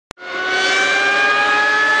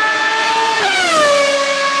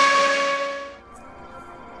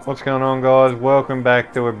What's going on, guys? Welcome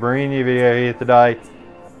back to a brand new video here today.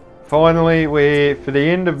 Finally, we're for the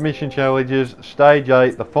end of mission challenges, stage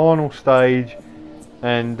 8, the final stage,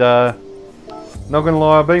 and not gonna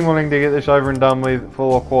lie, I've been wanting to get this over and done with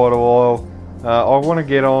for quite a while. I want to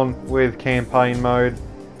get on with campaign mode.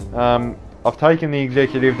 I've taken the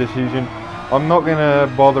executive decision. I'm not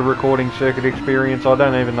gonna bother recording circuit experience. I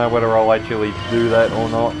don't even know whether I'll actually do that or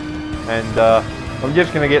not, and I'm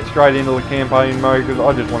just going to get straight into the campaign mode because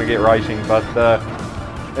I just want to get racing. But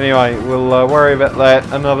anyway, we'll worry about that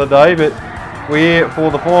another day. But we're here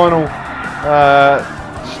for the final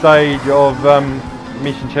stage of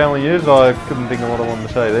mission challenges. I couldn't think of what I wanted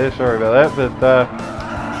to say there, sorry about that. But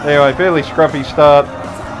anyway, fairly scruffy start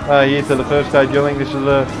here to the first stage. I think this is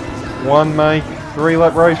a one-make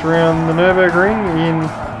 3-lap race around the Nürburgring in,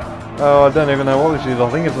 I don't even know what this is. I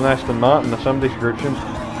think it's an Aston Martin of some description.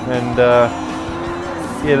 And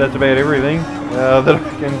yeah, that's about everything that I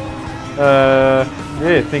can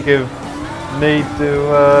yeah, think of. Need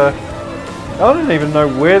to I don't even know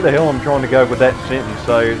where the hell I'm trying to go with that sentence,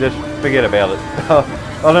 so just forget about it.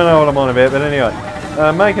 I don't know what I'm on about, but anyway,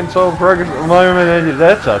 making solid progress at the moment.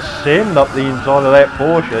 That's a send up the inside of that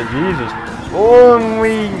Porsche, Jesus. Oh, and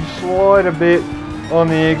we slide a bit on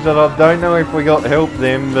the exit. I don't know if we got help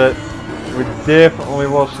then, but we definitely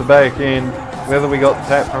lost the back end. Whether we got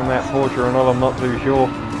tapped from that Porsche or not, I'm not too sure.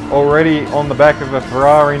 Already on the back of a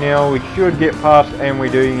Ferrari now. We should get past, and we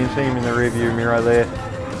do. You can see him in the rearview mirror there.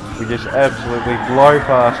 We just absolutely blow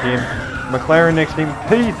past him. McLaren next to him,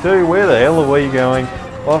 P2. Where the hell are we going?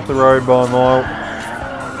 Off the road by a mile.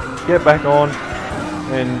 Get back on,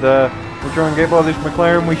 and we'll try and get by this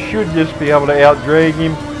McLaren. We should just be able to out-drag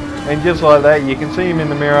him. And just like that, you can see him in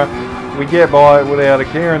the mirror. We get by without a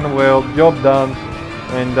care in the world. Job done.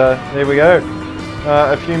 And there we go.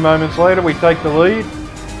 A few moments later, we take the lead,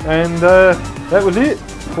 and that was it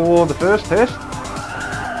for the first test.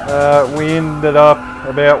 We ended up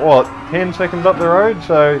about, what, 10 seconds up the road,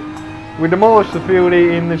 so we demolished the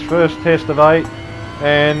fieldy in this first test of 8,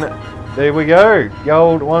 and there we go,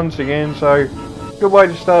 gold once again. So good way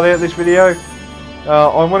to start out this video.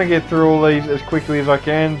 I want to get through all these as quickly as I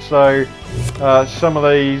can, so some of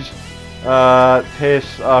these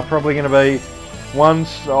tests are probably going to be,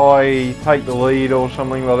 once I take the lead or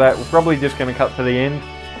something like that, we're probably just going to cut to the end,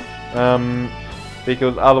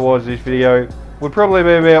 because otherwise this video would probably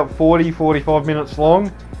be about 40-45 minutes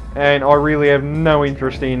long, and I really have no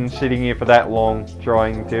interest in sitting here for that long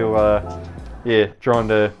trying to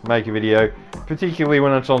make a video, particularly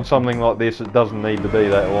when it's on something like this. It doesn't need to be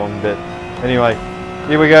that long. But anyway,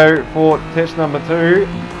 here we go for test number 2,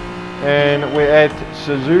 and we're at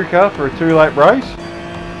Suzuka for a 2-lap race.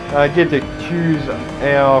 Get to choose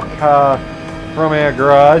our car from our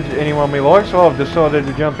garage, anyone we like. So I've decided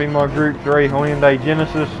to jump in my Group 3 Hyundai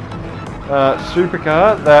Genesis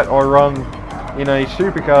supercar that I run in a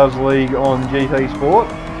supercars league on GT Sport.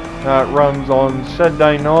 Runs on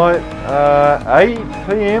Saturday night, 8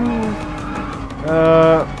 PM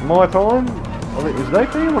my time. I think, is it 8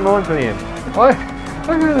 PM or 9 PM? I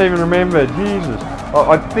can't even remember, Jesus.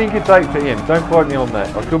 I think it's 8 PM, don't quote me on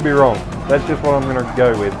that, I could be wrong. That's just what I'm going to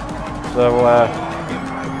go with. So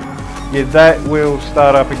yeah, that will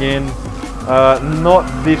start up again, not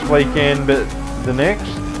this weekend but the next.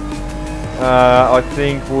 I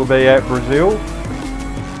think we'll be at Brazil.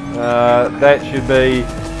 That should be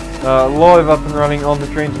live up and running on the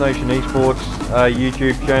Transnation Esports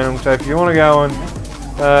YouTube channel. So if you want to go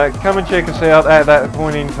and come and check us out at that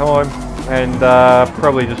point in time, and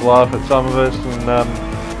probably just laugh at some of us, and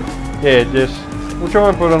yeah, just we'll try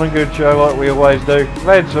and put on a good show like we always do. We've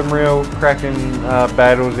had some real cracking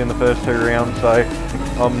battles in the first 2 rounds, so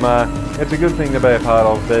it's a good thing to be a part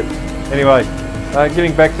of. But anyway,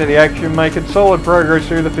 getting back to the action, making solid progress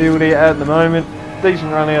through the field here at the moment.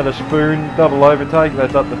 Decent run out of Spoon, double overtake,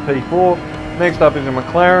 that's up to P4. Next up is a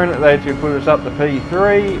McLaren, that should put us up to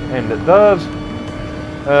P3, and it does.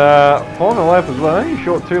 Final lap as well, only a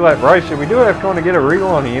short 2-lap race, so we do have time to get a wriggle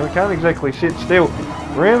on here. We can't exactly sit still.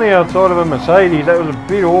 Around the outside of a Mercedes, that was a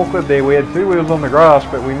bit awkward there. We had 2 wheels on the grass,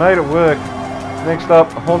 but we made it work. Next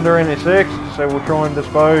up, Honda NSX, so we'll try and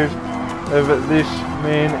dispose of this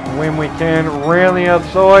man when we can. Round the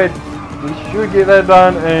outside, we should get that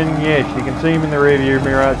done, and yes, you can see him in the rearview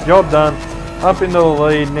mirror. Job done, up into the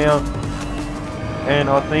lead now, and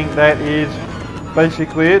I think that is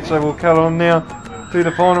basically it. So we'll cut on now to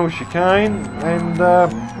the final chicane, and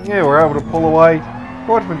yeah, we're able to pull away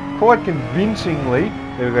quite convincingly.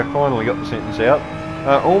 There we go, finally got the sentence out.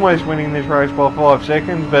 Almost winning this race by 5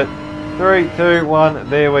 seconds, but 3, 2, 1,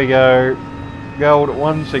 there we go. Gold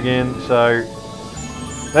once again. So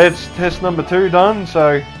that's test number 2 done.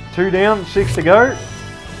 So 2 down, 6 to go.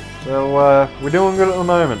 So we're doing good at the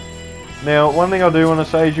moment. Now, one thing I do want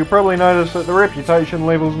to say is you'll probably notice that the reputation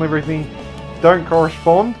levels and everything don't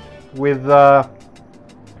correspond with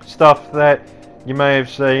stuff that you may have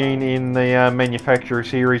seen in the manufacturer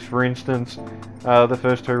series, for instance, the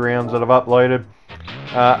first 2 rounds that I've uploaded.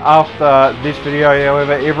 After this video,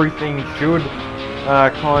 however, everything should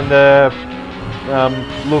kind of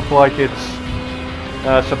look like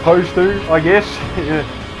it's supposed to, I guess.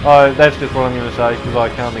 That's just what I'm going to say because I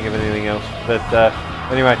can't think of anything else. But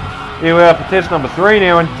anyway, here we are for test number 3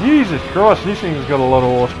 now, and Jesus Christ, this thing's got a lot of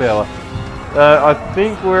horsepower. I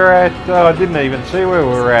think we're at, I didn't even see where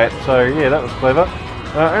we were at, so yeah, that was clever.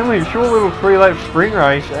 Only a short little 3-lap sprint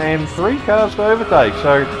race and 3 cars to overtake,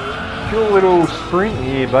 so short little sprint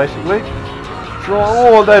here basically.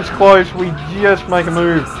 Oh, that's close, we just make a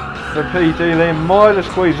move for PT there. Might have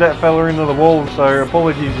squeezed that fella into the wall, so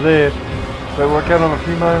apologies there. But we'll cut on a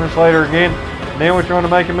few moments later again. Now we're trying to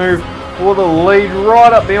make a move for the lead,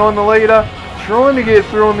 right up behind the leader. Trying to get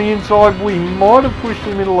through on the inside. We might have pushed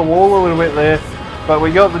him into the wall a little bit there, but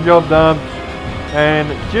we got the job done. And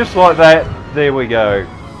just like that, there we go.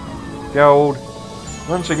 Gold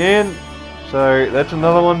once again. So that's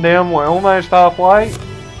another one down. We're almost halfway,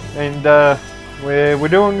 and we're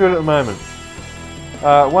doing good at the moment.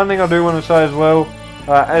 One thing I do want to say as well,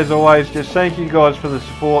 as always, just thank you guys for the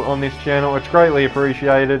support on this channel. It's greatly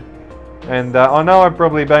appreciated, and I know I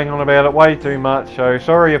probably bang on about it way too much, so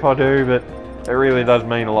sorry if I do, but it really does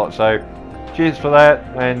mean a lot. So cheers for that,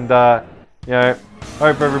 and you know,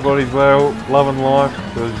 hope everybody's well, loving life,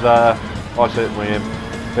 because I certainly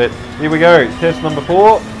am. But here we go, test number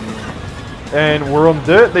 4, and we're on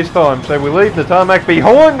dirt this time, so we leave the tarmac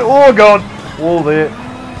behind. Oh god, wall there.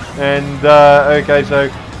 And okay,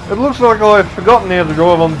 so it looks like I've forgotten how to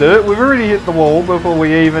drive on dirt. We've already hit the wall before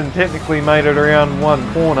we even technically made it around one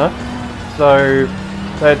corner, so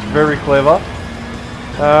that's very clever.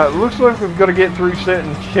 Looks like we've got to get through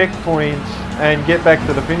certain checkpoints and get back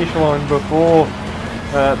to the finish line before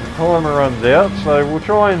the timer runs out, so we'll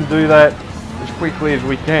try and do that as quickly as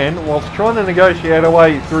we can whilst trying to negotiate our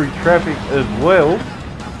way through traffic as well.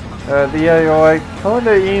 The AI kind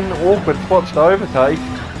of in awkward spots to overtake,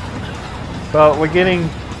 but we're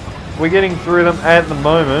getting through them at the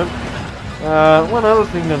moment. One other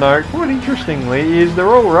thing to note, quite interestingly, is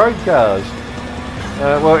they're all road cars.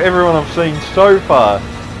 Well, everyone I've seen so far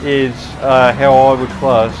is how I would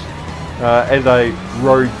class as a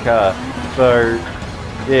road car. So,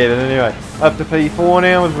 yeah, but anyway, up to P4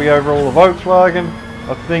 now as we overhaul the Volkswagen.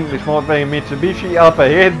 I think this might be a Mitsubishi up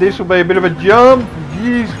ahead. This will be a bit of a jump.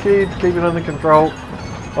 Jeez, kids, keep it under control.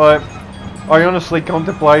 I honestly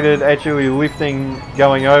contemplated actually lifting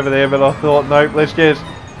going over there, but I thought, nope, let's just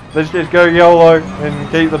go YOLO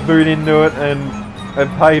and keep the boot into it, and it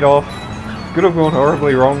paid off. Could have gone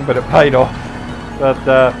horribly wrong, but it paid off.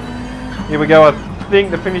 But here we go. I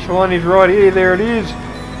think the finish line is right here. There it is.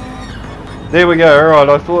 There we go. All right.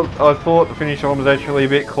 I thought the finish line was actually a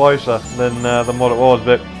bit closer than what it was,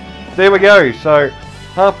 but there we go. So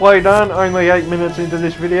halfway done. Only 8 minutes into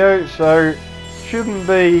this video, so shouldn't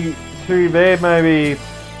be too bad. Maybe,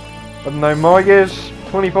 I don't know, my guess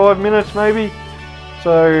 25 minutes maybe.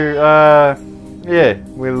 So yeah,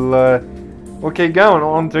 we'll keep going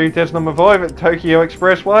on to test number 5 at Tokyo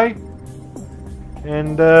Expressway.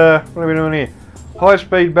 And what are we doing here? High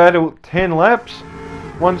speed battle, 10 laps.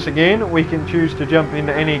 Once again, we can choose to jump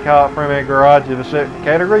into any car from our garage of a certain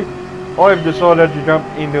category. I've decided to jump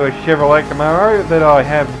into a Chevrolet Camaro that I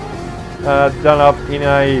have done up in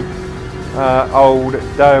a old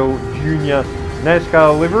Dale Jr.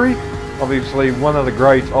 NASCAR livery. Obviously one of the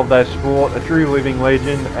greats of that sport, a true living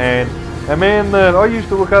legend, and a man that I used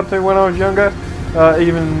to look up to when I was younger,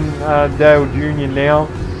 even Dale Jr. now,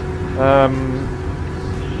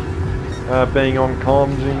 being on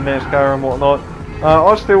comms in NASCAR and whatnot.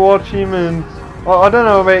 I still watch him, and I don't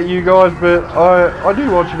know about you guys, but I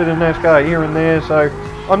do watch a bit of NASCAR here and there, so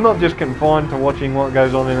I'm not just confined to watching what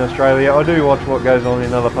goes on in Australia. I do watch what goes on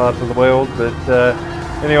in other parts of the world, but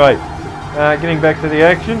anyway, getting back to the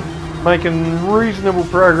action. Making reasonable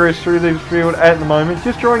progress through this field at the moment.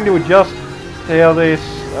 Just trying to adjust to how this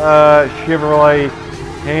Chevrolet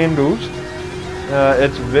handles.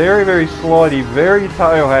 It's very, very slidey, very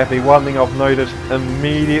tail happy. One thing I've noticed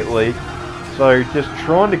immediately. So just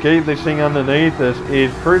trying to keep this thing underneath us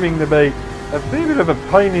is proving to be a fair bit of a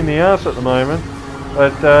pain in the ass at the moment.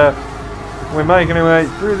 But we're making our way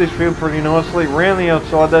through this field pretty nicely. Round the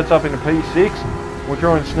outside, that's up into P6. We'll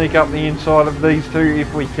try and sneak up the inside of these two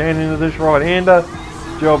if we can into this right-hander.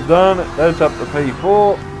 Job done. That's up to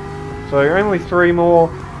P4. So only 3 more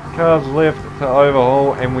cars left to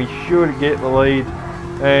overhaul, and we should get the lead.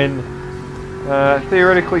 And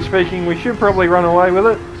theoretically speaking, we should probably run away with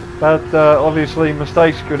it, but obviously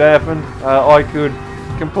mistakes could happen. I could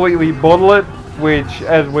completely bottle it, which,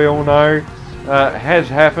 as we all know, has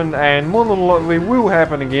happened, and more than likely will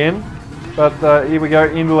happen again. But here we go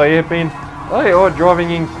into the hairpin. They are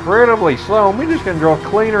driving incredibly slow, and we're just going to drive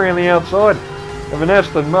clean around the outside of an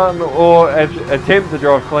Aston Martin, or attempt to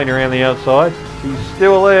drive clean around the outside. He's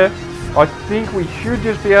still there. I think we should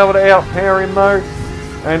just be able to outpower him though,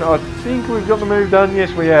 and I think we've got the move done.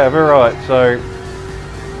 Yes, we have. Alright, so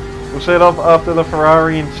we'll set off after the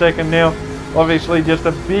Ferrari in second now. Obviously just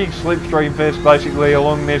a big slipstream fest basically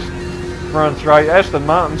along this front straight. Aston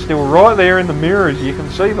Martin's still right there in the mirrors. You can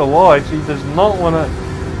see the lights. He does not want to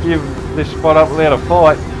give this spot up without a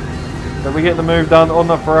fight. But we get the move done on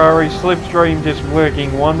the Ferrari. Slipstream just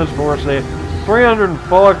working wonders for us there.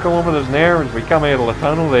 305 kilometers an hour as we come out of the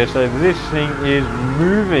tunnel there. So this thing is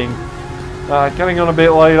moving. Coming on a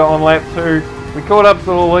bit later on lap 2. We caught up to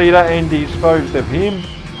the leader and disposed of him.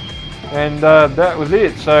 And that was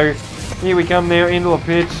it. So here we come now into the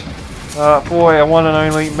pits for our one and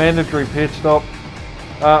only mandatory pit stop.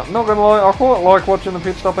 Not going to lie, I quite like watching the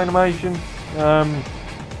pit stop animation.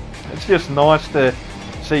 It's just nice to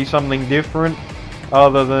see something different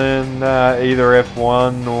other than either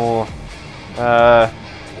F1 or I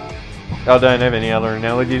don't have any other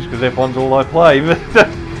analogies because F1's all I play. But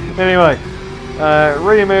anyway,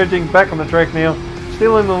 re-emerging back on the track now,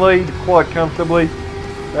 still in the lead quite comfortably,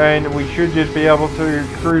 and we should just be able to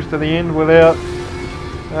cruise to the end without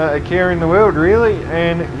a care in the world really.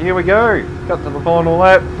 And here we go, cut to the final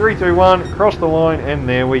lap, 3, 2, 1, cross the line, and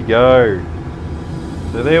there we go.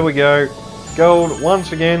 So there we go, gold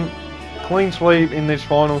once again, clean sweep in this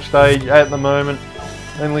final stage at the moment.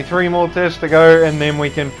 Only 3 more tests to go, and then we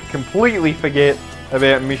can completely forget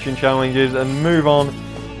about mission challenges and move on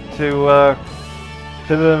to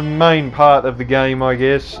the main part of the game, I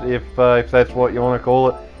guess, if that's what you want to call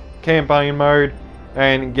it, campaign mode,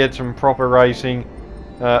 and get some proper racing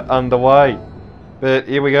underway. But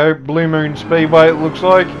here we go, Blue Moon Speedway it looks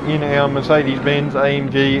like, in our Mercedes-Benz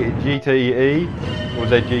AMG GTE. Or was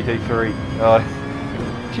that GT3?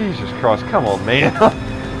 Jesus Christ, come on man.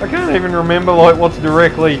 I can't even remember like what's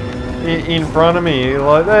directly in front of me.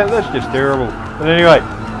 Like that's just terrible. But anyway,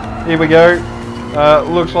 here we go.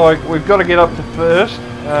 Looks like we've got to get up to first.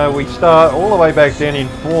 We start all the way back down in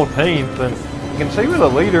 14th, and you can see where the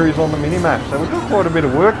leader is on the minimap. So we've got quite a bit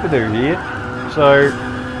of work to do here. So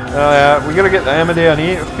we've got to get the hammer down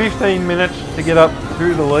here. 15 minutes to get up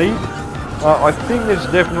to the lead. I think this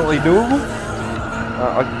is definitely doable.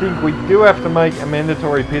 I think we do have to make a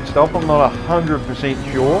mandatory pit stop. I'm not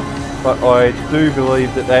 100% sure, but I do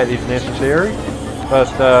believe that that is necessary. But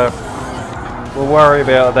we'll worry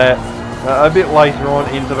about that a bit later on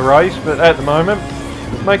into the race. But at the moment,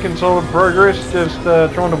 making solid progress, just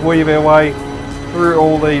trying to weave our way through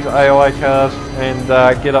all these AI cars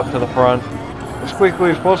and get up to the front as quickly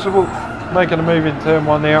as possible. Making a move in turn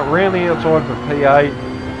 1 now, round the outside for PA.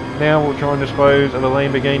 Now we'll try and dispose of the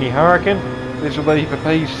Lamborghini Huracan. This will be for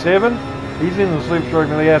P7. He's in the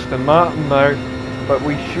slipstream of the Aston Martin though, but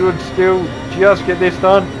we should still just get this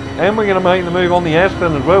done. And we're going to make the move on the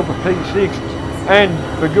Aston as well for P6.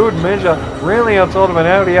 And for good measure, round the outside of an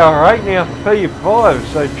Audi R8 now for P5.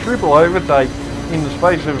 So triple overtake in the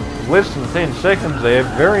space of less than 10 seconds there.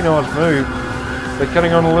 Very nice move. But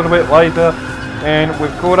cutting on a little bit later, and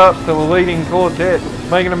we've caught up to the leading Corvette,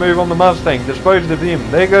 making a move on the Mustang, disposed of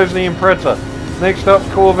him. There goes the Impreza. Next up,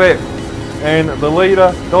 Corvette. And the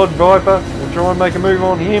leader, Dodge Viper, will try and make a move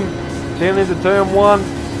on him. Down into turn 1.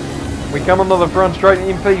 We come onto the front straight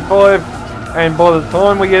in P5, and by the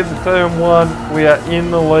time we get to turn 1, we are in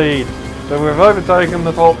the lead. So we've overtaken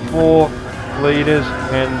the top 4 leaders,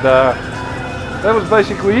 and that was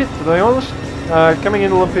basically it, to be honest. Coming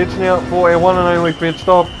into the pits now for our one and only pit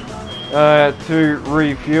stop to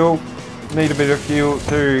refuel. Need a bit of fuel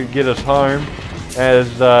to get us home,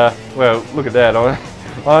 as, well, look at that.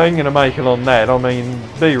 I ain't going to make it on that. I mean,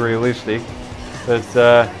 be realistic. But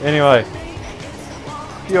anyway,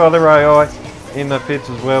 a few other AI in the pits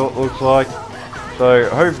as well, it looks like. So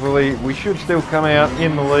hopefully we should still come out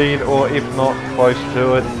in the lead, or if not, close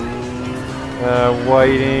to it.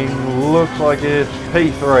 Waiting, looks like it's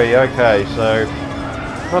P3. Okay, so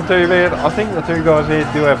not too bad. I think the 2 guys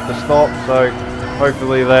there do have to stop, so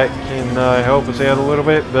hopefully that can help us out a little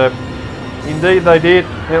bit. But indeed they did.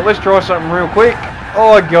 Now let's try something real quick.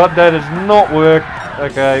 Oh god, that has not worked.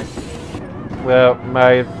 Okay. Well,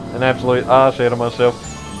 made an absolute arse out of myself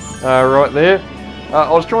right there. I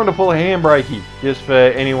was trying to pull a handbrakey, just for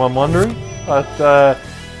anyone wondering. But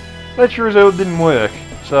that sure as hell didn't work.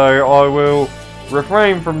 So I will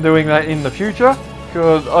refrain from doing that in the future,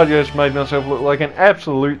 because I just made myself look like an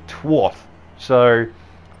absolute twat. So,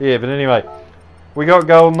 yeah, but anyway, we got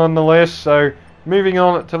gold nonetheless. So, moving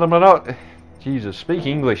on to the speak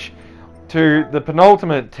English, to the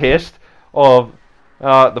penultimate test of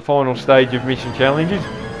the final stage of mission challenges.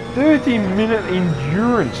 30-minute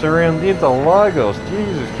endurance around Interlagos.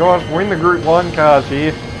 Jesus Christ, we're in the Group 1 cars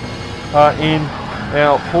here, in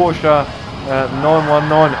our Porsche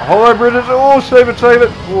 919 Hybrid. Oh, save it, save it!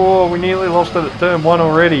 Oh, we nearly lost it at turn 1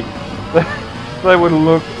 already. They would have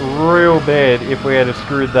looked real bad if we had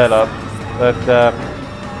screwed that up. But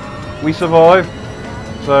we survived.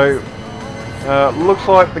 So looks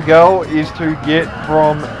like the goal is to get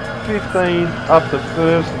from 15 up to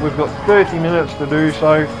first. We've got 30 minutes to do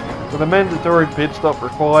so, with a mandatory pit stop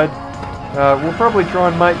required. We'll probably try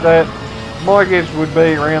and make that. My guess would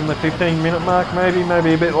be around the 15-minute mark, maybe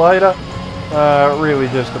a bit later. It really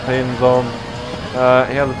just depends on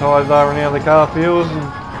how the tyres are and how the car feels,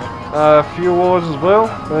 and fuel-wise as well.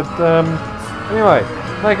 But anyway,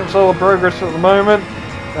 making solid progress at the moment.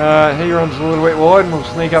 He runs a little bit wide, and we'll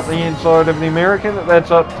sneak up the inside of the American.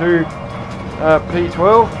 That's up to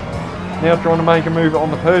P12. Now trying to make a move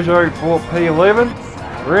on the Peugeot for P11.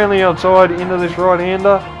 Around the outside into this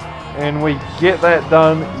right-hander, and we get that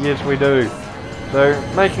done. Yes, we do. So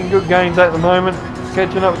making good gains at the moment.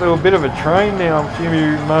 Catching up to a bit of a train now a few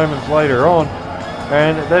moments later on,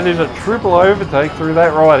 and that is a triple overtake through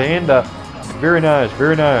that right-hander. Very nice,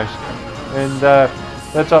 very nice. And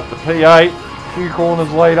that's up to P8. A few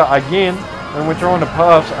corners later again, and we're trying to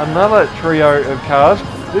pass another trio of cars.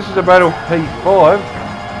 This is a battle for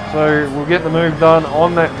P5, so we'll get the move done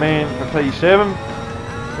on that man for P7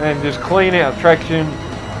 and just clean out traction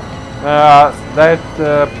that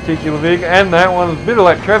particular vehicle, and that one. A bit of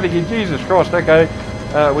that traffic here, Jesus Christ. Okay,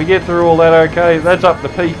 we get through all that okay. That's up to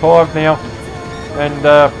P5 now, and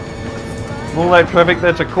all that traffic,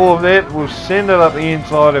 that's a Corvette. We'll send it up the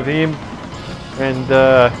inside of him, and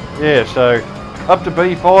yeah, so up to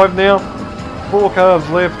P5 now. 4 cars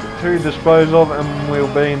left to dispose of, and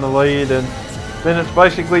we'll be in the lead. And then it's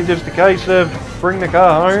basically just a case of bring the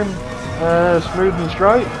car home smooth and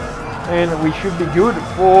straight, and we should be good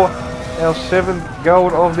for our 7th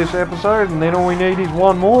gold of this episode. And then all we need is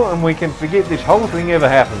one more, and we can forget this whole thing ever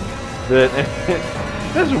happened. But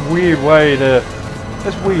that's a weird way to,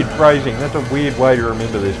 that's weird phrasing, that's a weird way to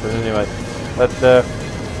remember this. But anyway, but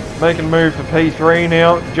making a move for P3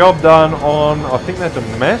 now. Job done on, I think that's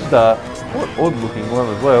a Mazda. What odd looking one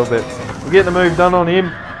as well, but we'll get the move done on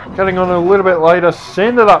him. Cutting on a little bit later,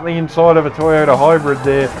 send it up the inside of a Toyota Hybrid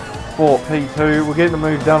there for P2. We'll get the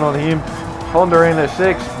move done on him. Honda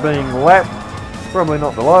NSX being lapped. Probably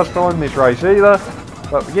not the last time this race either,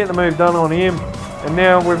 but we get the move done on him. And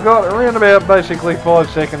now we've got around about basically 5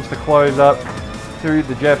 seconds to close up to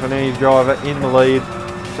the Japanese driver in the lead.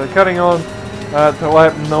 So cutting on to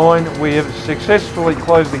lap 9, we have successfully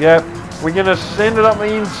closed the gap. We're going to send it up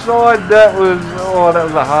the inside. That was, oh, that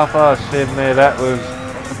was a half-ass send there. That was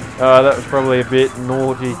probably a bit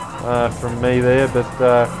naughty from me there, but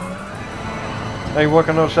hey, what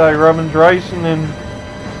can I say? Rubbin's racing, and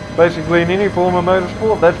basically in any form of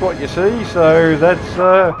motorsport, that's what you see. So that's,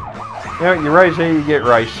 you know, you race here, you get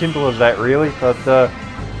raced. Simple as that, really. But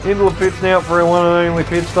into the pits now for our one and only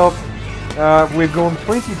pit stop. We've gone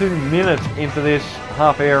 22 minutes into this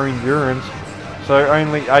half-hour endurance, so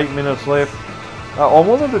only 8 minutes left. I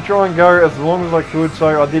wanted to try and go as long as I could,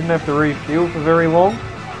 so I didn't have to refuel for very long.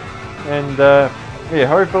 And yeah,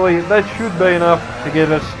 hopefully that should be enough to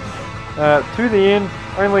get us to the end.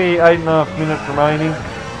 Only 8.5 minutes remaining,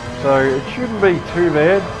 so it shouldn't be too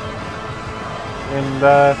bad. And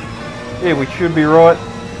yeah, we should be right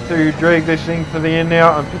to drag this thing to the end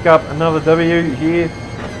now and pick up another W here.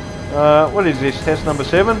 What is this, test number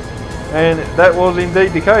 7? And that was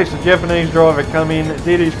indeed the case. The Japanese driver come in,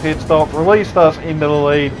 did his pit stop, released us into the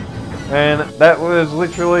lead, and that was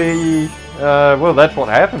literally, well, that's what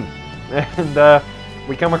happened. And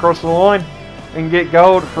we come across the line and get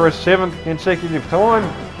gold for a 7th consecutive time.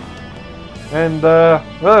 And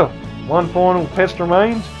well, one final test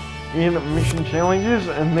remains in mission challenges,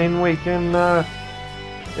 and then we can,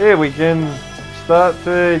 yeah, we can start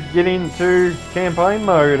to get into campaign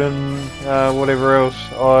mode and whatever else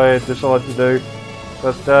I decide to do.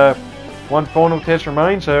 But one final test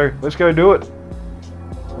remains, so let's go do it.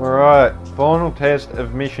 Alright, final test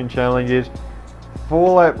of mission challenges.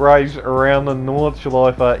 4-lap race around the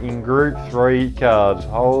Nordschleife in Group 3 cars.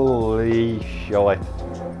 Holy shite.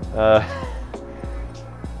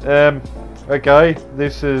 Okay,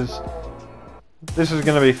 this is going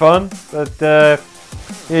to be fun, but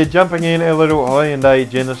yeah, jumping in a little Hyundai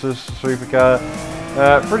Genesis supercar.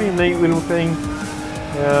 Pretty neat little thing.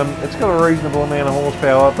 It's got a reasonable amount of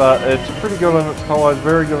horsepower, but it's pretty good on its tyres,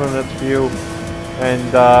 very good on its fuel,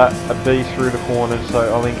 and a beast through the corners.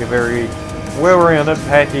 So I think a very well-rounded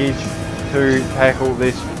package to tackle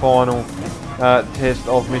this final test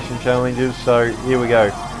of mission challenges. So here we go.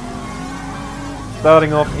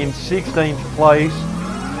 Starting off in 16th place,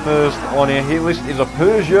 first on our hit list is a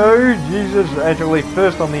Peugeot. Jesus, actually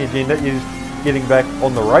first on the agenda is getting back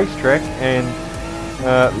on the racetrack and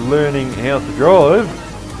learning how to drive.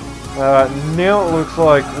 Now it looks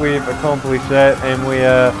like we've accomplished that and we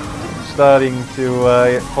are starting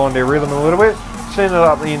to find our rhythm a little bit. Send it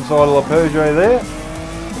up the inside of the Peugeot there,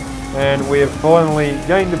 and we have finally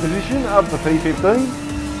gained a position up to P15.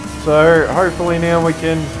 So hopefully now we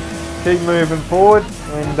can keep moving forward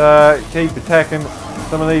and keep attacking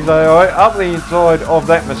some of these AI up the inside of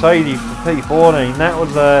that Mercedes for P14. That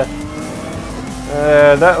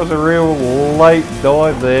was a real late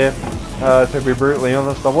dive there, to be brutally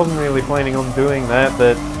honest. I wasn't really planning on doing that,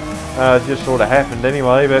 but it just sort of happened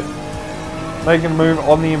anyway. But making a move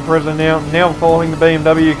on the Impreza now following the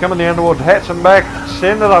BMW, coming down towards Hatzenbach,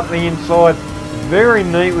 send it up the inside. Very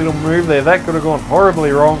neat little move there. That could have gone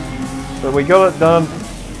horribly wrong, but we got it done.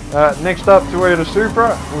 Next up, Toyota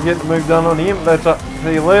Supra, we'll get the move done on him. That's up to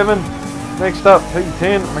P11. Next up,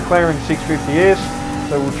 P10, McLaren 650S.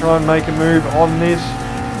 So we'll try and make a move on this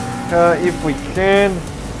if we can.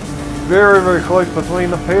 Very, very close between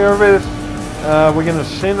the pair of us. We're going to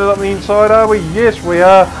send it up the inside, are we? Yes, we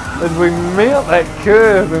are. As we mount that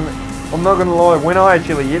curve, and I'm not going to lie, when I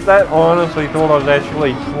actually hit that, I honestly thought I was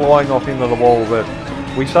actually flying off into the wall, but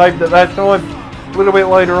we saved at that time. A little bit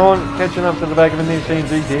later on, catching up to the back of a Nissan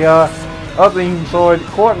GTR, up the inside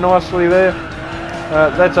quite nicely there.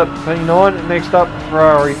 That's up to P9. Next up,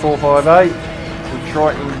 Ferrari 458. We'll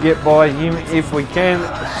try and get by him if we can.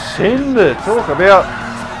 Send it. Talk about,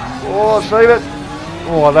 oh, save it.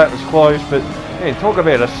 Oh, that was close, but yeah, talk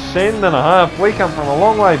about a send and a half. We come from a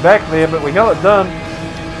long way back there, but we got it done.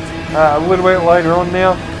 A little bit later on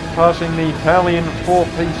now, passing the Italian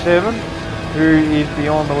 4P7. Who is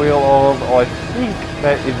behind the wheel of, I think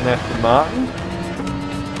that is an Aston Martin.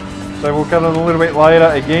 So we'll cut it a little bit later,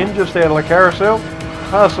 again, just out of the carousel.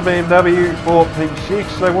 Past the BMW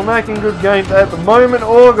 4P6, so we're making good gains at the moment.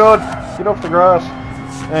 Oh God, get off the grass.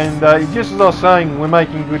 And just as I was saying, we're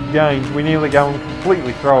making good gains. We nearly go and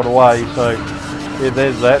completely throw it away, so yeah,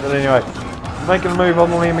 there's that. But anyway, making a move on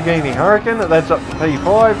the Lamborghini Hurricane, that's up to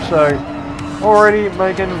P5, so already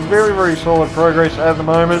making very, very solid progress at the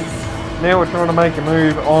moment. Now we're trying to make a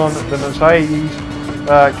move on the Mercedes,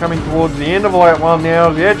 coming towards the end of lap 1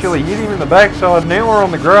 now. We actually hit him in the backside. Now we're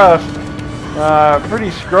on the grass.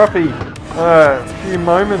 Pretty scruffy few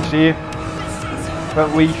moments here,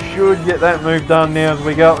 but we should get that move done now as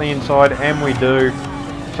we go up the inside, and we do.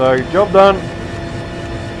 So job done.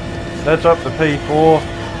 That's up to P4,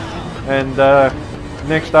 and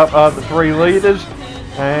next up are the 3 leaders,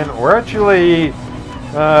 and we're actually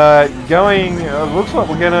going, looks like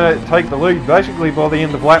we're going to take the lead basically by the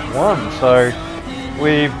end of lap 1, so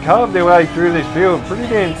we've carved our way through this field pretty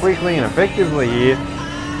damn quickly and effectively here.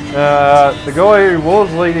 The guy who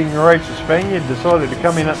was leading the race, the Spaniard, decided to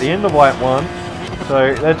come in at the end of lap 1,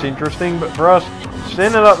 so that's interesting. But for us,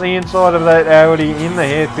 send it up the inside of that Audi in the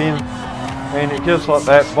hairpin, and it just like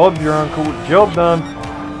that, Bob's your uncle, job done,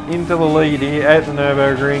 into the lead here at the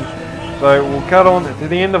Nürburgring. So we'll cut on to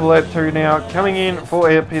the end of lap 2 now, coming in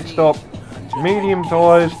for our pit stop, medium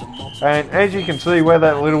tyres, and as you can see where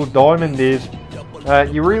that little diamond is,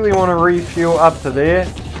 you really want to refuel up to there,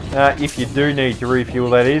 if you do need to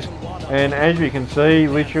refuel, that is. And as you can see,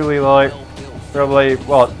 literally like probably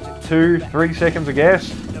what, 2-3 seconds of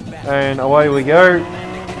gas, and away we go.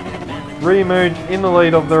 Re-emerge in the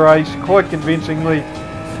lead of the race quite convincingly,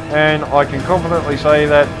 and I can confidently say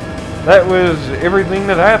that that was everything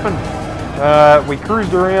that happened. We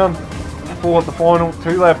cruised around for the final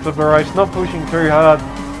 2 laps of the race, not pushing too hard,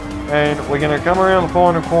 and we're going to come around the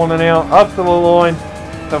final corner now, up to the line,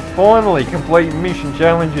 to finally complete mission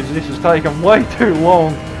challenges. This has taken way too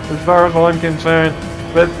long as far as I'm concerned,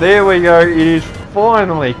 but there we go, it is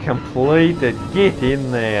finally completed. Get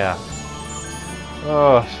in there.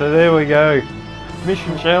 Oh, so there we go.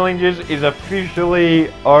 Mission challenges is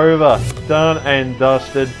officially over, done and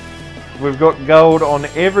dusted. We've got gold on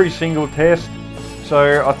every single test,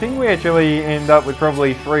 so I think we actually end up with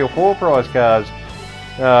probably 3 or 4 prize cards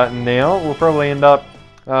now. We'll probably end up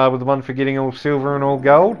with the one for getting all silver and all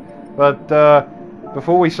gold, but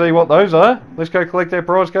before we see what those are, let's go collect our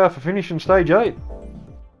prize card for finishing stage 8.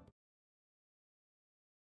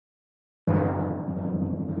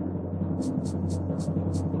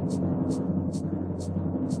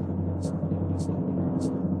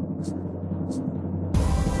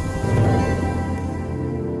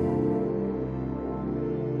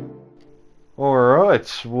 Alright,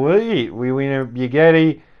 sweet. We win a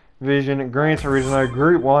Bugatti Vision GranTursimo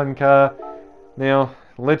Group 1 car. Now,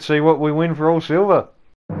 let's see what we win for all silver.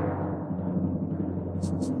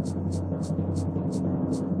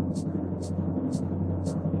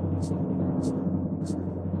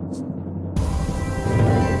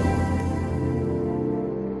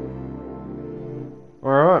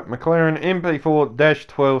 Alright, McLaren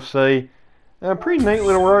MP4-12C. A pretty neat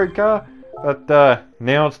little road car, but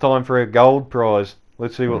now it's time for a gold prize.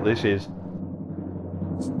 Let's see what this is.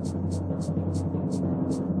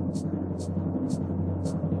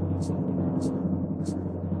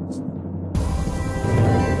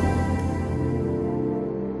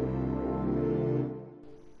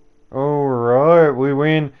 Alright, we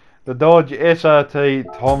win the Dodge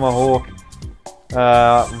SRT Tomahawk.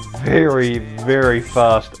 Very, very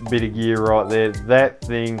fast bit of gear right there. That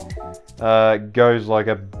thing goes like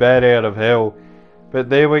a bat out of hell. But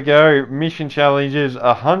there we go. Mission challenges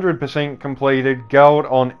 100% completed. Gold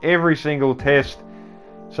on every single test.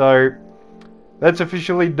 So that's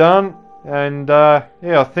officially done. And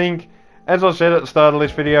yeah, I think, as I said at the start of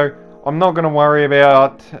this video, I'm not going to worry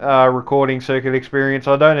about recording circuit experience.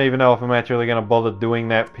 I don't even know if I'm actually going to bother doing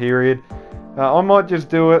that, period. I might just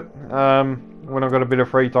do it when I've got a bit of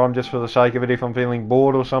free time, just for the sake of it, if I'm feeling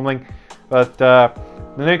bored or something. But the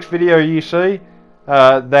next video you see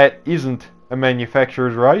that isn't a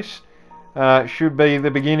manufacturer's race should be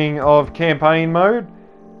the beginning of campaign mode,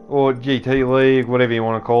 or GT League, whatever you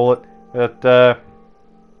want to call it. But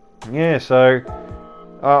yeah, so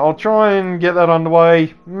I'll try and get that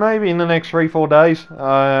underway maybe in the next 3-4 days.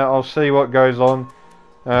 I'll see what goes on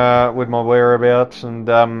with my whereabouts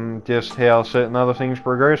and just how certain other things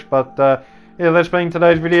progress. But yeah, that's been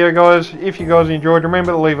today's video, guys. If you guys enjoyed,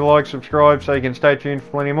 remember to leave a like, subscribe, so you can stay tuned for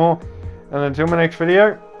plenty more. And until my next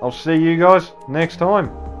video, I'll see you guys next time.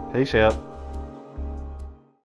 Peace out.